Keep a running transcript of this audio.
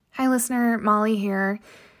listener, Molly here.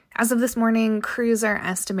 As of this morning, crews are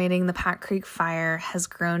estimating the Pat Creek fire has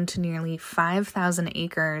grown to nearly 5,000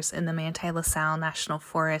 acres in the Manti La Salle National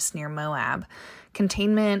Forest near Moab.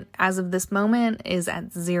 Containment, as of this moment, is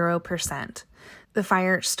at 0%. The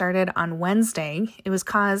fire started on Wednesday. It was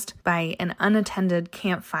caused by an unattended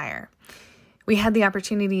campfire. We had the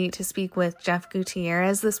opportunity to speak with Jeff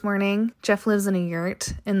Gutierrez this morning. Jeff lives in a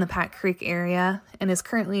yurt in the Pat Creek area and is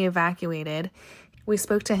currently evacuated. We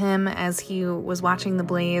spoke to him as he was watching the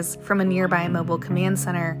blaze from a nearby mobile command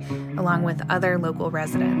center, along with other local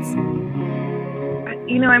residents.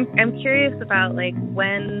 I'm curious about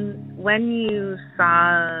when you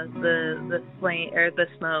saw the flame or the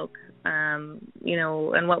smoke, and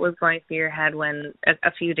what was going through your head when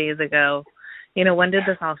a few days ago. When did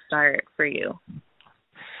this all start for you?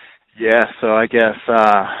 Yeah, so I guess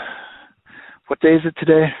what day is it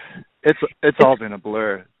today? It's all been a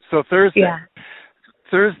blur. So Thursday. Yeah.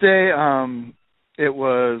 Thursday, it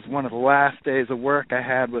was one of the last days of work I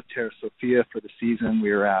had with Terra Sophia for the season.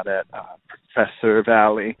 We were out at Professor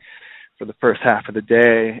Valley for the first half of the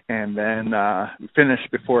day, and then we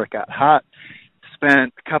finished before it got hot.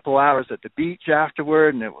 Spent a couple hours at the beach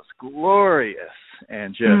afterward, and it was glorious.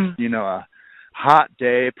 And just, a hot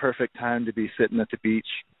day, perfect time to be sitting at the beach.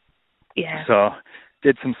 Yeah. So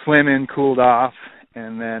did some swimming, cooled off,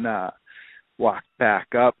 and then walked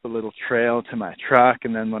back up a little trail to my truck.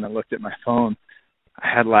 And then when I looked at my phone, I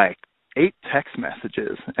had 8 text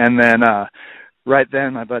messages. And then right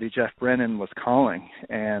then my buddy Jeff Brennan was calling.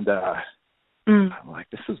 And I'm like,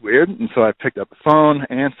 this is weird. And so I picked up the phone,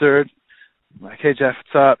 answered. I'm like, hey, Jeff,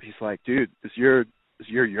 what's up? He's like, dude, is your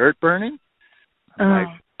yurt burning? I'm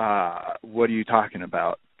like, what are you talking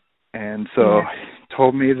about? And so he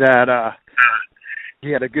told me that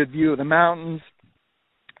he had a good view of the mountains,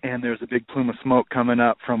 and there's a big plume of smoke coming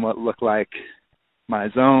up from what looked like my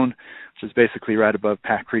zone, which is basically right above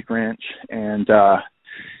Pat Creek Ranch. And,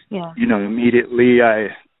 immediately I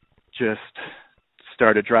just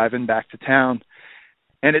started driving back to town.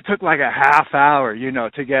 And it took a half hour,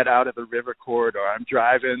 to get out of the river corridor. I'm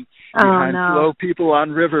driving behind slow people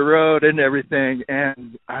on River Road and everything,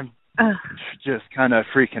 and I'm just kind of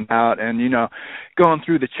freaking out and, going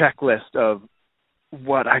through the checklist of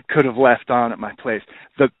what I could have left on at my place.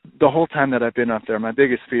 The whole time that I've been up there, my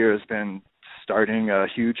biggest fear has been starting a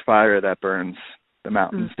huge fire that burns the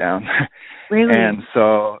mountains down. Really? And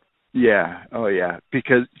so,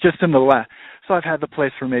 because just in so I've had the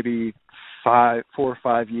place for maybe 4 or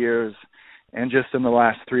 5 years, and just in the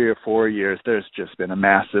last 3 or 4 years, there's just been a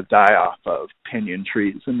massive die-off of pinyon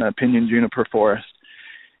trees in the pinyon juniper forest.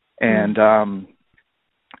 And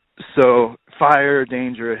so fire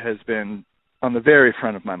danger has been on the very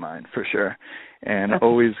front of my mind, for sure, and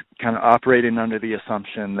always kind of operating under the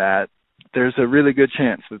assumption that there's a really good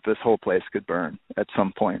chance that this whole place could burn at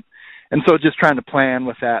some point. And so just trying to plan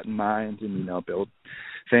with that in mind and, build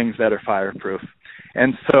things that are fireproof.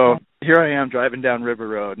 And so here I am driving down River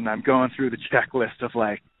Road, and I'm going through the checklist of,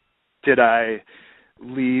 did I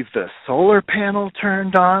leave the solar panel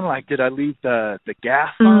turned on? Did I leave the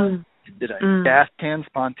gas on? Did a gas can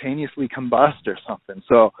spontaneously combust or something?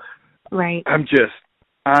 So right. I'm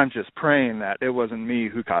just praying that it wasn't me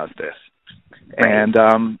who caused this. Right. And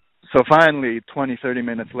so finally, 20, 30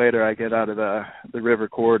 minutes later, I get out of the river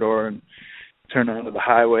corridor and turn onto the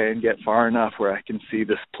highway and get far enough where I can see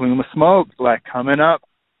this plume of smoke coming up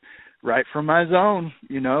right from my zone.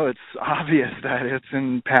 It's obvious that it's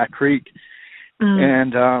in Pat Creek.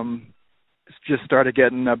 And just started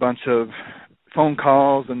getting a bunch of phone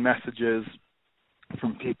calls and messages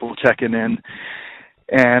from people checking in.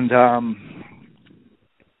 And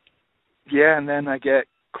and then I get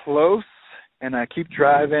close and I keep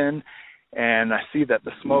driving, and I see that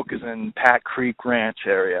the smoke is in Pat Creek Ranch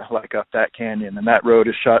area, up that canyon, and that road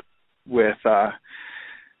is shut with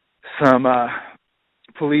some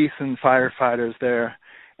police and firefighters there,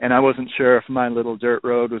 and I wasn't sure if my little dirt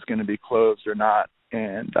road was going to be closed or not,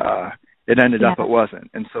 and it ended up it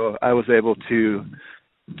wasn't, and so I was able to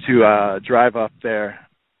drive up there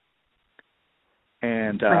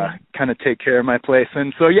and kind of take care of my place.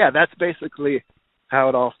 And so, that's basically how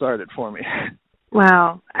it all started for me.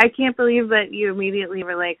 Wow. I can't believe that you immediately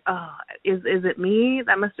were like, oh, is it me?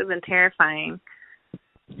 That must have been terrifying.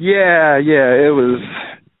 Yeah, it was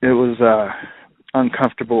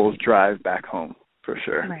uncomfortable drive back home, for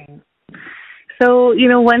sure. Right. So,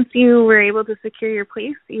 once you were able to secure your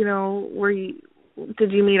place,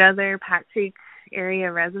 did you meet other Pat Creek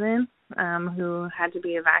area residents who had to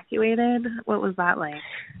be evacuated? What was that like?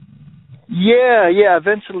 Yeah.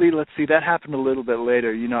 Eventually, let's see, that happened a little bit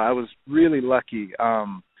later. I was really lucky.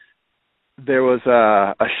 there was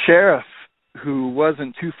a sheriff who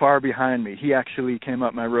wasn't too far behind me. He actually came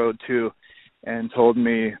up my road too and told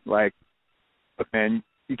me, like, look, man,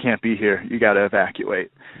 you can't be here. You got to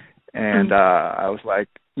evacuate. And I was like,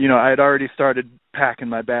 I had already started packing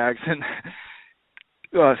my bags, and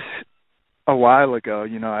a while ago,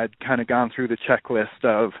 I'd kind of gone through the checklist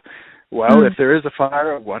of, well, if there is a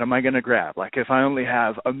fire, what am I going to grab? Like, if I only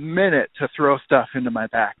have a minute to throw stuff into my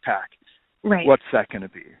backpack, what's that going to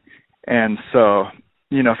be? And so,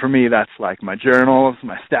 for me, that's like my journals,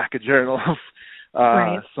 my stack of journals,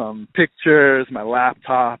 some pictures, my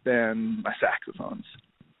laptop, and my saxophones,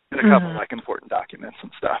 and a couple like important documents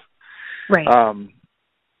and stuff.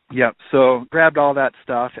 Yep. So grabbed all that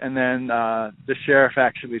stuff, and then the sheriff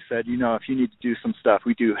actually said, if you need to do some stuff,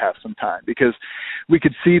 we do have some time, because we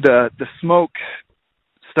could see the smoke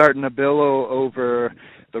starting to billow over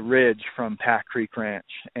the ridge from Pack Creek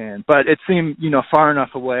Ranch, but it seemed far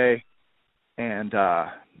enough away and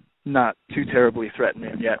not too terribly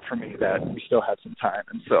threatening yet for me that we still had some time.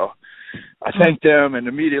 And so I thanked him and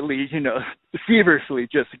immediately, feverishly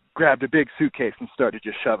just grabbed a big suitcase and started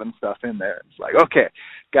just shoving stuff in there. It's like, okay,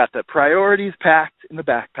 got the priorities packed in the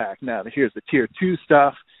backpack. Now here's the tier 2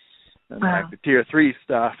 stuff and like the tier 3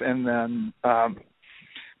 stuff. And then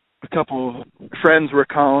a couple friends were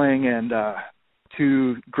calling, and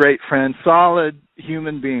 2 great friends, solid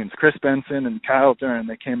human beings, Chris Benson and Kyle Dern.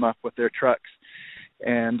 They came up with their trucks,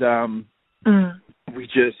 and we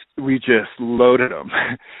just loaded them.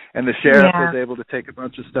 And the sheriff was able to take a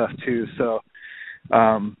bunch of stuff too. So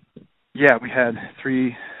we had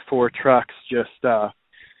 3-4 trucks just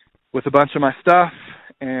with a bunch of my stuff,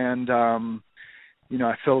 and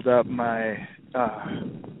I filled up my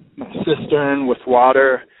cistern with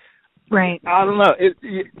water. Right. I don't know.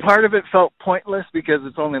 Part of it felt pointless because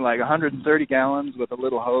it's only like 130 gallons with a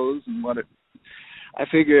little hose, and I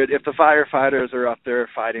figured if the firefighters are up there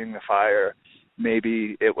fighting the fire,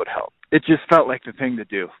 maybe it would help. It just felt like the thing to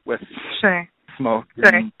do with smoke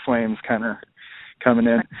and flames kind of coming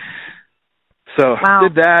in. So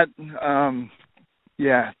did that.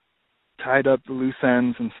 Tied up the loose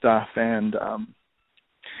ends and stuff, and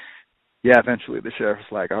eventually the sheriff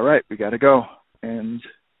was like, all right, we got to go. And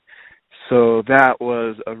so that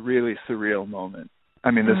was a really surreal moment.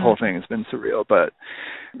 I mean, this whole thing has been surreal, but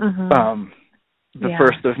the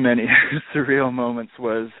first of many surreal moments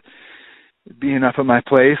was being up at my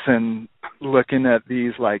place and looking at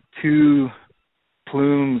these like 2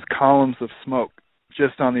 columns of smoke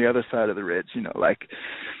just on the other side of the ridge, like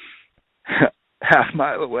half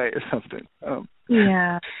mile away or something.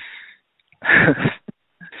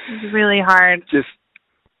 It's really hard.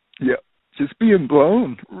 Just being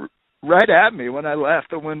blown right at me. When I left,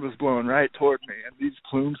 the wind was blowing right toward me, and these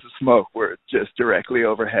plumes of smoke were just directly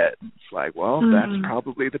overhead. It's like, well, that's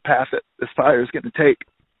probably the path that this fire is going to take.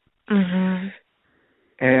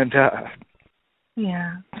 And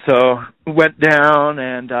so went down,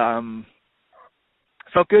 and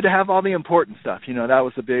felt good to have all the important stuff. That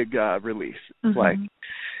was a big release. It's like,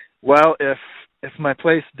 well, if my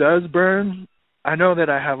place does burn, I know that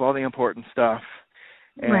I have all the important stuff,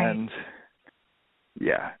 and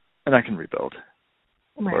and I can rebuild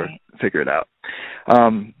or figure it out.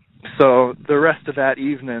 So the rest of that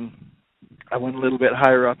evening, I went a little bit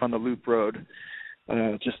higher up on the loop road,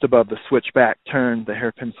 just above the switchback turn, the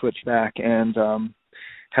hairpin switchback, and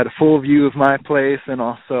had a full view of my place, and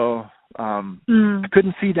also I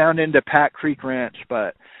couldn't see down into Pack Creek Ranch,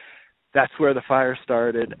 but that's where the fire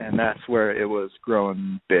started, and that's where it was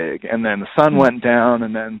growing big. And then the sun went down,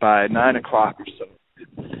 and then by 9 o'clock or so,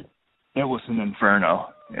 it was an inferno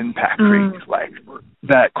in Pack Creek. Like,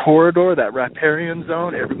 that corridor, that riparian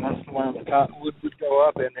zone, every once in a while the cottonwood would go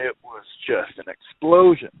up, and it was just an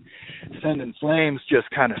explosion, sending flames just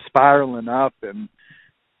kind of spiraling up. And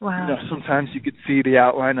sometimes you could see the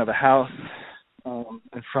outline of a house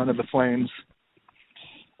in front of the flames.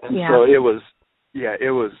 And so it was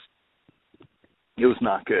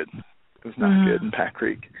not good. It was not good in Pack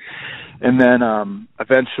Creek. And then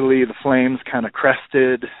eventually the flames kind of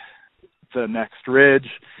crested the next ridge.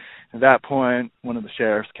 At that point, one of the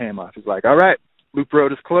sheriffs came up. He's like, all right, Loop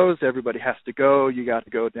Road is closed. Everybody has to go. You got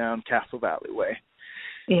to go down Castle Valley Way.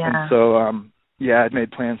 And so, I'd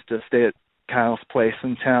made plans to stay at Kyle's place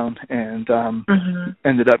in town, and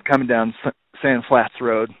ended up coming down Sand Flats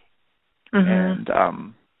Road. And,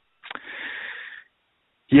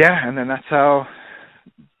 and then that's how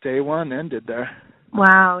day 1 ended there.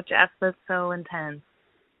 Wow, Jeff, that's so intense.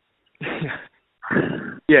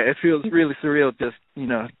 It feels really surreal just,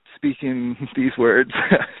 speaking these words.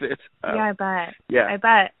 I bet. I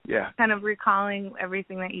bet. Kind of recalling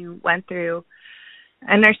everything that you went through.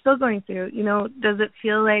 and they're still going through. Does it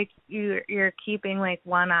feel like you're keeping like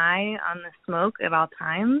one eye on the smoke at all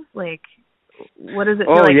times? Like, what does it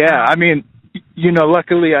feel like? Oh yeah, now? I mean,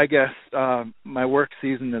 luckily, I guess my work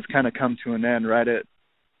season has kind of come to an end right at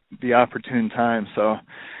the opportune time, so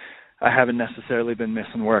I haven't necessarily been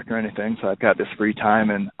missing work or anything. So I've got this free time,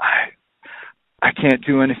 and I can't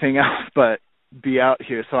do anything else but be out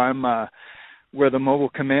here. So I'm where the mobile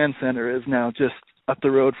command center is now, just up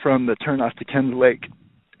the road from the turnoff to Ken's Lake,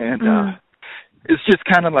 and it's just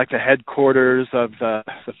kind of like the headquarters of the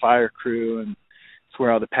fire crew, and it's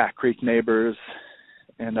where all the Pat Creek neighbors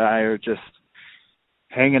and I are just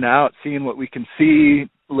hanging out, seeing what we can see,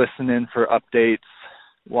 listening for updates,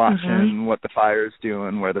 watching what the fire's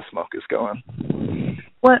doing, where the smoke is going.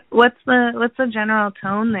 What's the general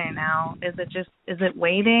tone there now? Is it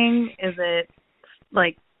waiting? Is it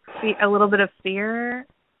like a little bit of fear?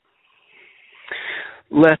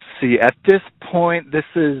 Let's see. At this point, this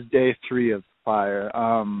is day 3 of fire.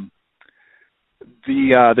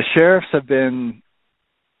 The sheriffs have been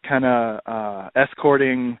kind of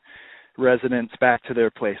escorting residents back to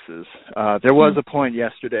their places. There was a point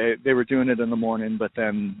yesterday, they were doing it in the morning, but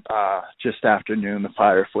then just afternoon, the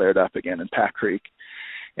fire flared up again in Pat Creek,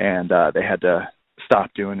 and they had to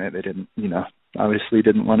stop doing it. They didn't, obviously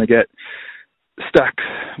didn't want to get stuck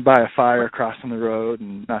by a fire crossing the road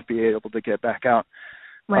and not be able to get back out.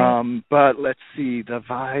 Right. But let's see, the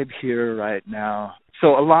vibe here right now.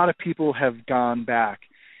 So a lot of people have gone back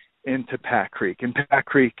into Pat Creek. And Pat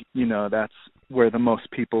Creek, that's where the most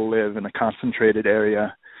people live, in a concentrated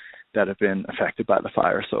area that have been affected by the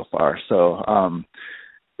fire so far. So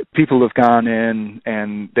people have gone in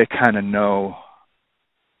and they kind of know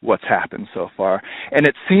what's happened so far. And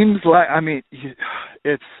it seems like,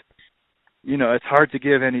 it's, it's hard to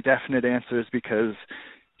give any definite answers because,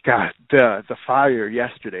 God, the fire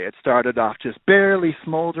yesterday, it started off just barely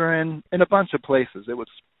smoldering in a bunch of places. It was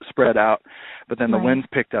spread out, but then the winds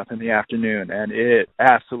picked up in the afternoon, and it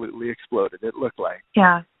absolutely exploded. It looked like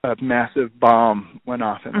a massive bomb went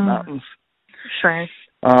off in the mountains. Sure.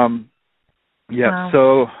 Yeah,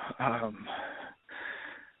 so,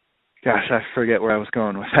 gosh, I forget where I was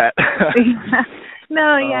going with that.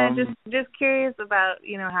 No, just curious about,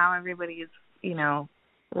 how everybody's,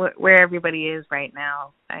 where everybody is right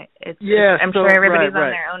now. I'm sure everybody's on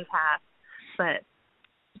their own path, but.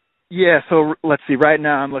 Yeah, so let's see. Right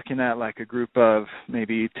now I'm looking at like a group of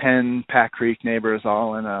maybe 10 Pat Creek neighbors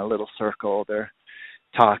all in a little circle. They're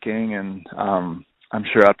talking and I'm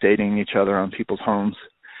sure updating each other on people's homes.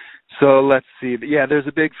 So let's see. Yeah, there's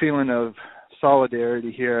a big feeling of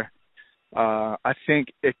solidarity here. I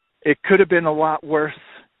think it could have been a lot worse.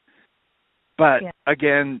 But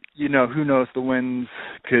again, who knows? The winds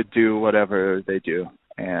could do whatever they do,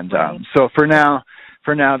 and so for now,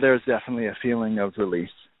 there's definitely a feeling of release.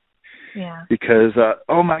 Yeah. Because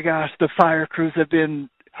oh my gosh, the fire crews have been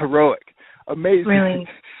heroic, amazing.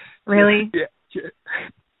 Really.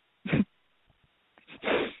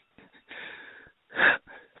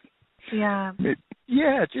 Yeah.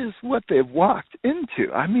 Yeah, just what they've walked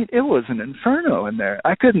into. It was an inferno in there.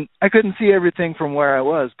 I couldn't see everything from where I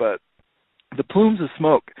was, but the plumes of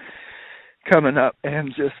smoke coming up and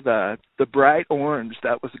just the bright orange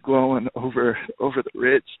that was glowing over the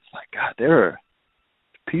ridge. It's like, God, there are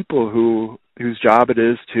people whose job it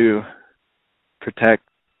is to protect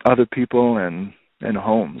other people and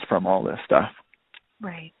homes from all this stuff.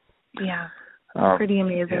 Right. Yeah. Pretty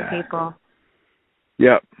amazing people.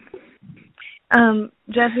 Yep.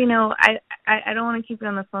 Jeff, I don't want to keep you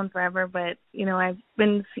on the phone forever, but, I've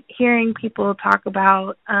been hearing people talk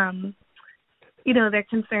about, their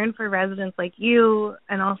concern for residents like you,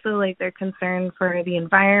 and also like their concern for the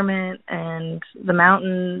environment and the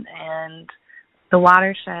mountain and the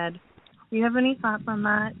watershed. Do you have any thoughts on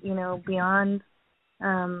that, beyond,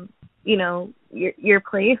 your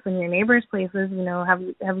place and your neighbors' places?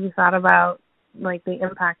 Have you thought about like the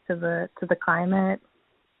impact to the climate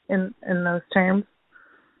in those terms?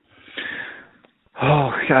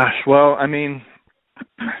 Oh gosh, well, I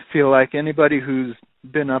feel like anybody who's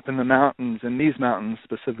been up in the mountains, in these mountains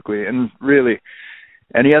specifically, and really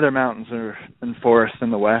any other mountains or and forests in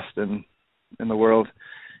the West and in the world,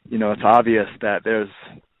 it's obvious that there's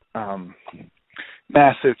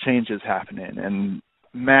massive changes happening and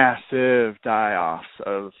massive die-offs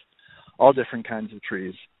of all different kinds of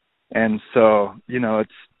trees. And so,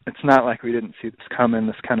 it's not like we didn't see this coming.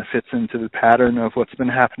 This kind of fits into the pattern of what's been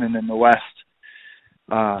happening in the West.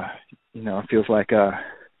 It feels like a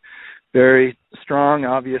very strong,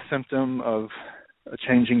 obvious symptom of a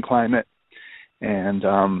changing climate, and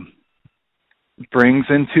brings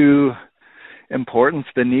into importance,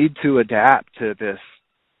 the need to adapt to this,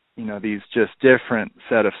 these just different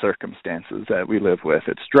set of circumstances that we live with.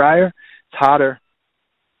 It's drier, it's hotter,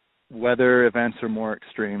 weather events are more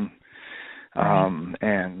extreme,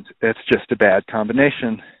 and it's just a bad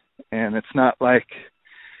combination. And it's not like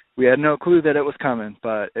we had no clue that it was coming,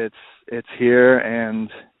 but it's here, and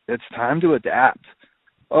it's time to adapt.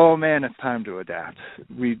 Oh man, it's time to adapt.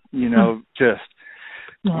 We, just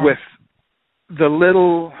with the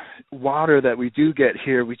little water that we do get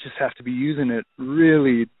here, we just have to be using it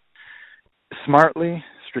really smartly,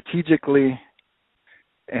 strategically,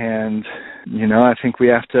 and, I think we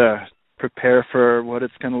have to prepare for what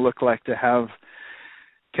it's going to look like to have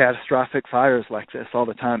catastrophic fires like this all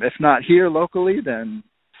the time. If not here locally, then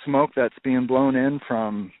smoke that's being blown in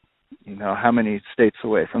from, how many states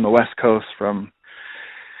away, from the West Coast, from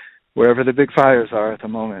wherever the big fires are at the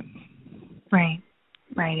moment. Right,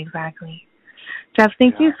 exactly. Jeff,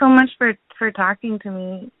 thank you so much for talking to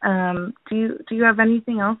me. Do you have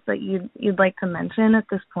anything else that you'd like to mention at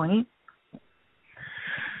this point?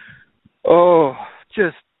 Oh,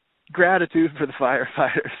 just gratitude for the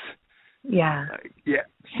firefighters. Yeah.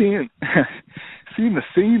 Seeing the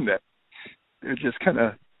scene that they're just kind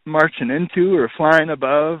of marching into or flying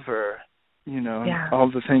above, or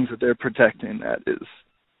all the things that they're protecting. That is,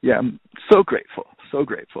 I'm so grateful,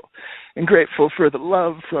 and grateful for the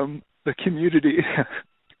love from the community.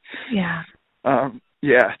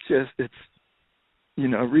 Just it's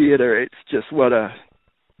reiterates just what a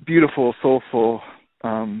beautiful, soulful,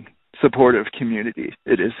 supportive community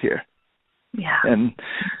it is here. And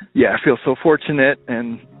I feel so fortunate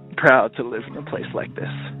and proud to live in a place like this.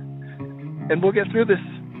 And we'll get through this.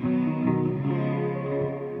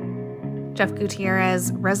 Jeff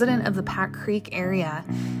Gutierrez, resident of the Pack Creek area.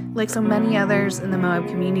 Like so many others in the Moab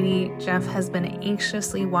community, Jeff has been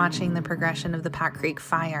anxiously watching the progression of the Pack Creek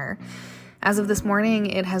fire. As of this morning,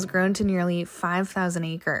 it has grown to nearly 5,000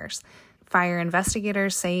 acres. Fire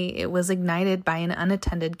investigators say it was ignited by an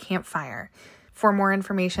unattended campfire. For more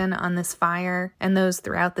information on this fire and those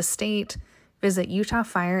throughout the state, visit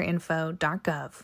utahfireinfo.gov.